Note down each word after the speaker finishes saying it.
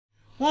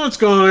What's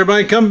going on,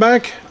 everybody? Come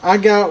back. I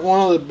got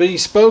one of the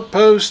Bespoke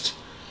Post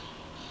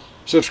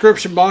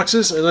subscription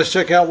boxes, and let's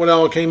check out what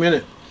all came in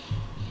it.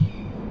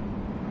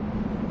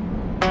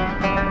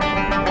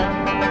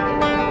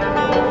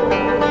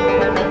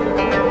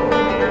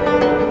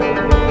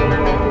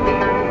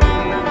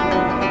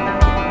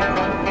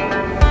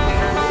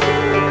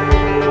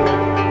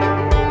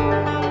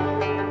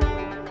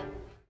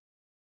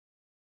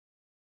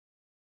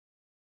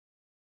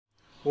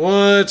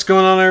 What's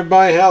going on,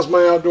 everybody? How's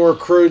my outdoor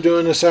crew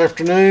doing this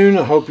afternoon?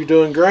 I hope you're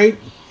doing great.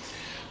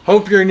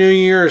 Hope your new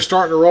year is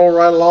starting to roll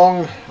right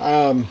along.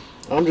 I'm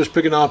just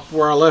picking up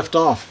where I left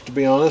off, to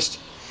be honest.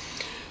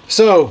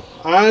 So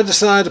I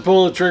decided to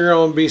pull the trigger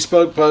on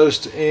Bespoke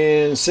Post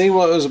and see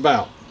what it was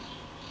about.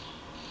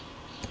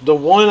 The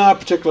one I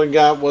particularly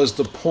got was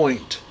the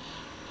Point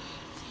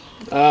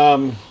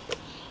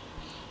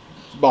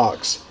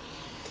box.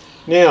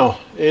 Now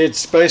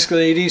it's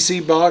basically an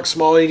EDC box,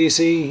 small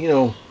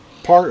EDC,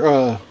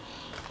 part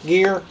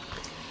gear.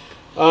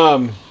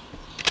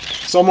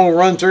 So I'm gonna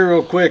run through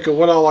real quick of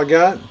what all I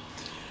got.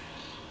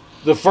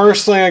 The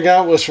first thing I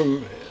got was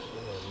from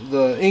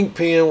the ink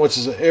pen, which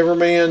is an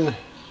Everman.co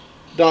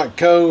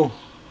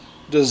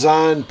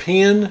design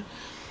pen.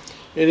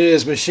 It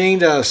is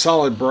machined out of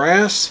solid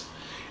brass.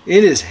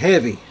 It is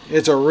heavy.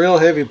 It's a real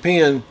heavy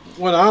pen.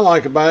 What I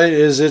like about it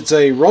is it's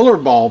a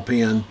rollerball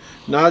pen,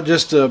 not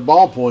just a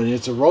ballpoint.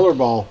 It's a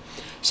rollerball,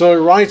 so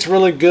it writes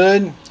really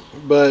good.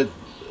 But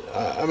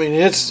I mean,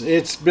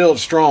 it's built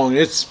strong.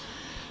 It's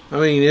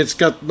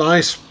got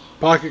nice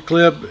pocket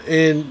clip,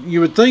 and you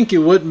would think it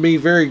wouldn't be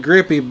very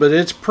grippy, but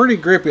it's pretty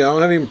grippy. I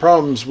don't have any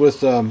problems with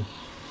holding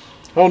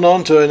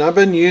on to it. And I've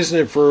been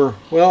using it for,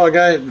 well, I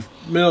got it in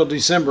middle of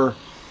December,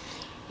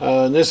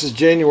 and this is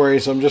January,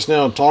 so I'm just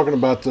now talking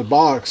about the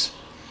box.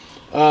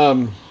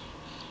 But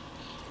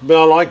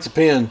I like the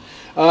pen.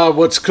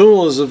 What's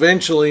cool is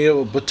eventually it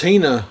will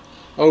patina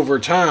over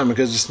time,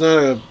 because it's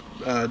not a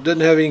doesn't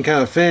have any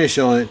kind of finish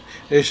on it.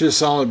 It's just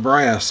solid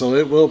brass, so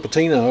it will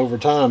patina over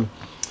time.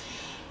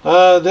 The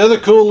other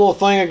cool little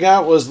thing I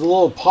got was the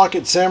little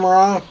Pocket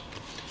Samurai.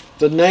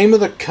 The name of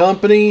the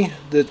company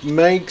that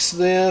makes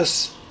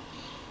this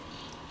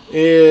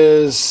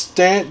is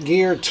Stat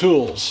Gear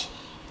Tools.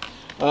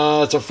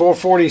 It's a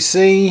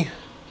 440C.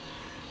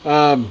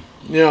 Let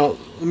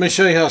me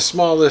show you how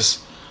small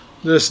this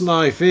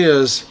knife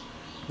is.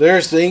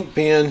 There's the ink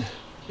pen.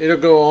 It'll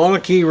go on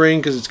a key ring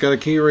because it's got a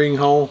key ring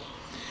hole.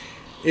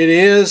 It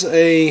is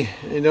a,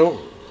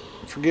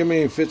 forgive me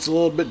if it's a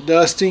little bit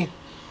dusty,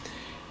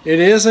 it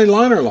is a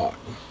liner lock.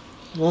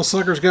 Little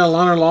sucker's got a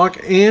liner lock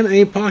and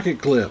a pocket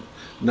clip.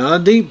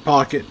 Not a deep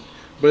pocket,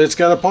 but it's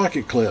got a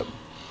pocket clip.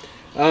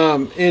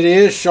 It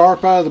is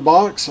sharp out of the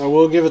box, I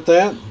will give it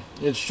that.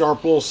 It's a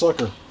sharp little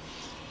sucker.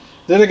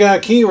 Then I got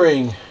a key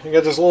ring. I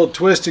got this little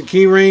twisted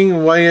key ring.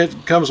 The way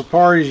it comes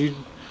apart is you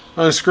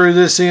unscrew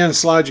this in,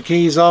 slide your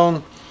keys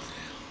on.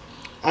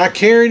 I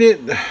carried it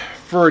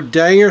for a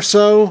day or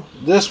so.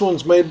 This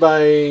one's made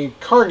by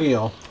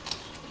Cargill.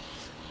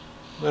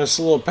 That's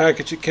the little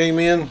package it came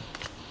in.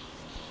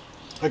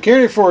 I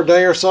carried it for a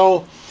day or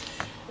so,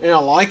 and I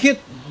like it,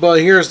 but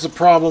here's the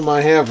problem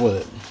I have with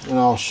it, and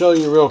I'll show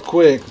you real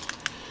quick.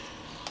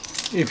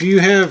 If you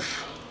have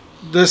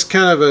this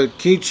kind of a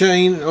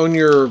keychain on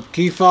your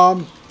key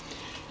fob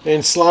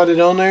and slide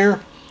it on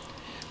there,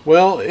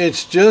 well,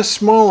 it's just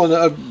small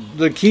enough,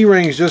 the key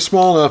ring is just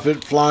small enough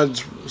it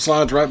slides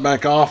right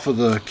back off of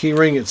the key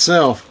ring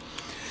itself.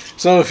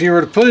 So if you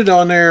were to put it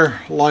on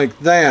there like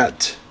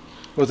that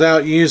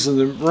without using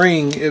the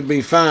ring, it'd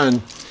be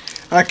fine.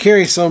 I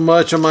carry so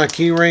much on my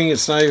key ring,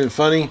 it's not even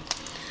funny.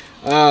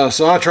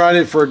 So I tried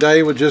it for a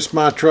day with just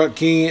my truck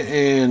key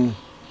and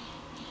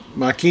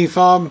my key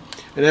fob,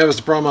 and that was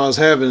the problem I was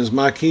having, is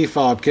my key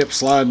fob kept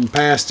sliding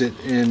past it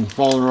and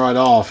falling right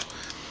off.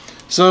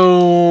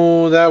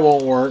 So that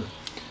won't work.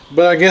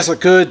 But I guess I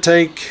could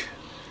take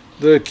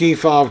the key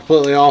fob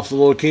completely off the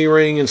little key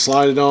ring and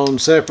slide it on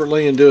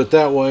separately and do it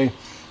that way.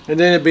 And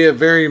then it'd be a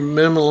very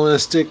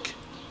minimalistic,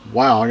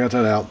 wow, I got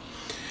that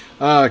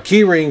out,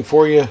 key ring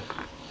for you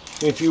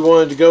if you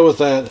wanted to go with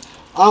that.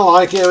 I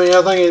like it. I mean,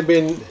 I think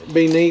it'd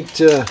be neat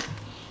to,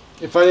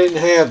 if I didn't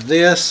have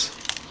this,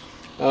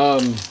 I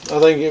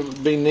think it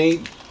would be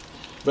neat.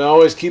 But I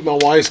always keep my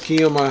wife's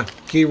key on my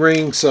key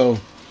ring, so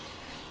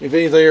if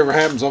anything ever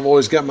happens, I've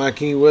always got my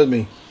key with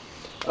me.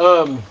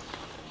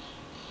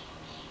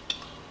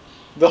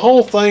 The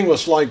whole thing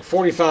was like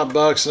 45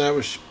 bucks, and that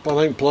was, I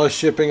think, plus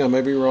shipping. I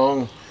may be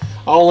wrong.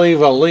 I'll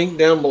leave a link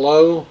down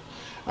below.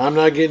 I'm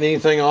not getting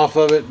anything off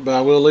of it, but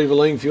I will leave a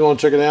link if you want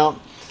to check it out.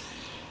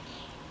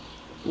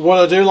 What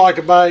I do like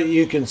about it,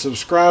 you can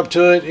subscribe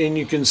to it, and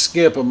you can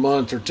skip a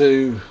month or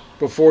two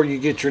before you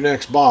get your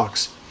next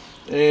box.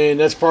 And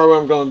that's probably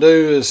what I'm going to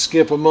do, is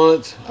skip a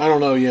month. I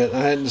don't know yet. I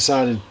hadn't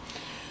decided.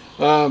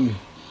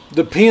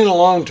 The pen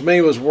alone to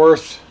me was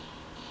worth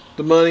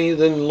the money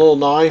than the little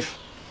knife.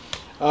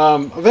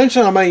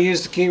 Eventually I may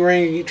use the key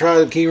ring, try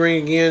the key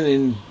ring again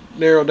and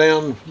narrow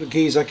down the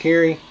keys I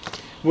carry.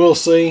 We'll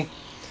see.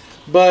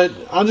 But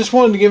I just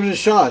wanted to give it a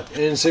shot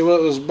and see what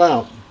it was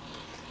about.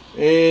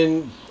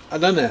 and I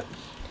done that.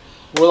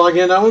 Will I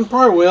get that one?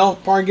 Probably will.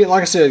 Probably get,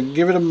 like I said,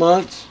 give it a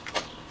month,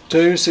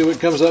 two, see what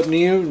comes up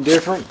new and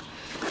different.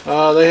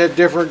 They have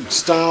different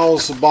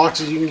styles of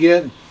boxes you can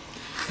get.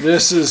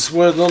 This is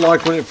what it looked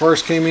like when it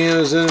first came in. It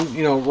was in,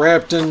 you know,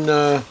 wrapped in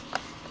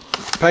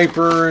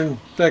paper and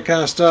that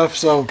kind of stuff.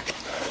 So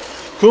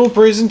cool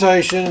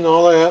presentation and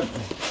all that.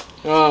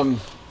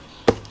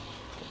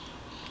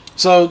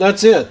 So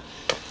that's it.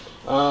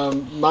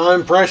 My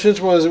impressions,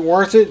 was it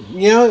worth it?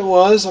 Yeah, it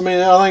was. I mean,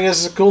 I think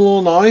this is a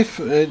cool little knife.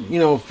 You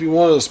know, if you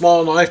want a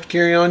small knife to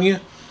carry on you,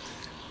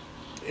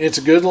 it's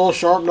a good little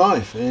sharp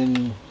knife, and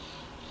a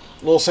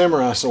little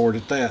samurai sword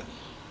at that.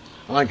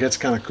 I think that's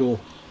kind of cool.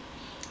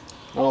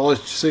 I'll let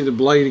you see the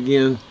blade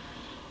again.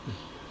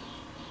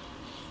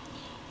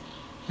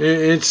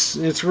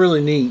 It's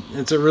really neat.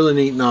 It's a really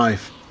neat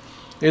knife,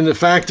 and the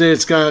fact that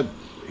it's got,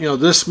 you know,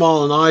 this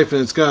small a knife,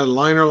 and it's got a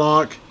liner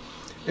lock,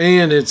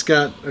 and it's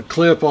got a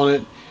clip on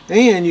it,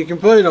 and you can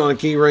put it on a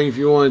key ring if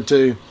you wanted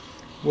to,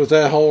 with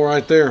that hole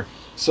right there.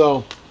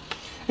 So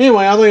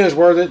anyway, I think it's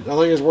worth it. I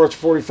think it's worth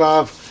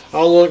 $45.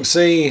 I'll look and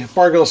see.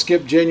 Probably gonna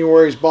skip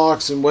January's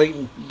box and wait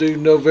and do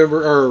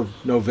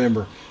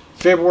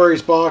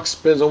February's box.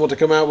 Depends on what they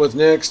come out with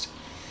next,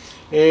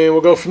 and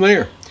we'll go from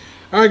there.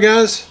 All right,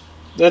 guys,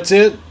 that's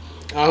it.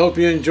 I hope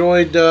you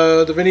enjoyed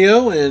the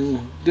video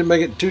and didn't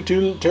make it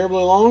too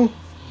terribly long.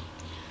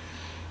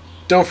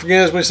 Don't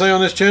forget, as we say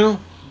on this channel,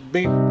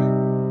 be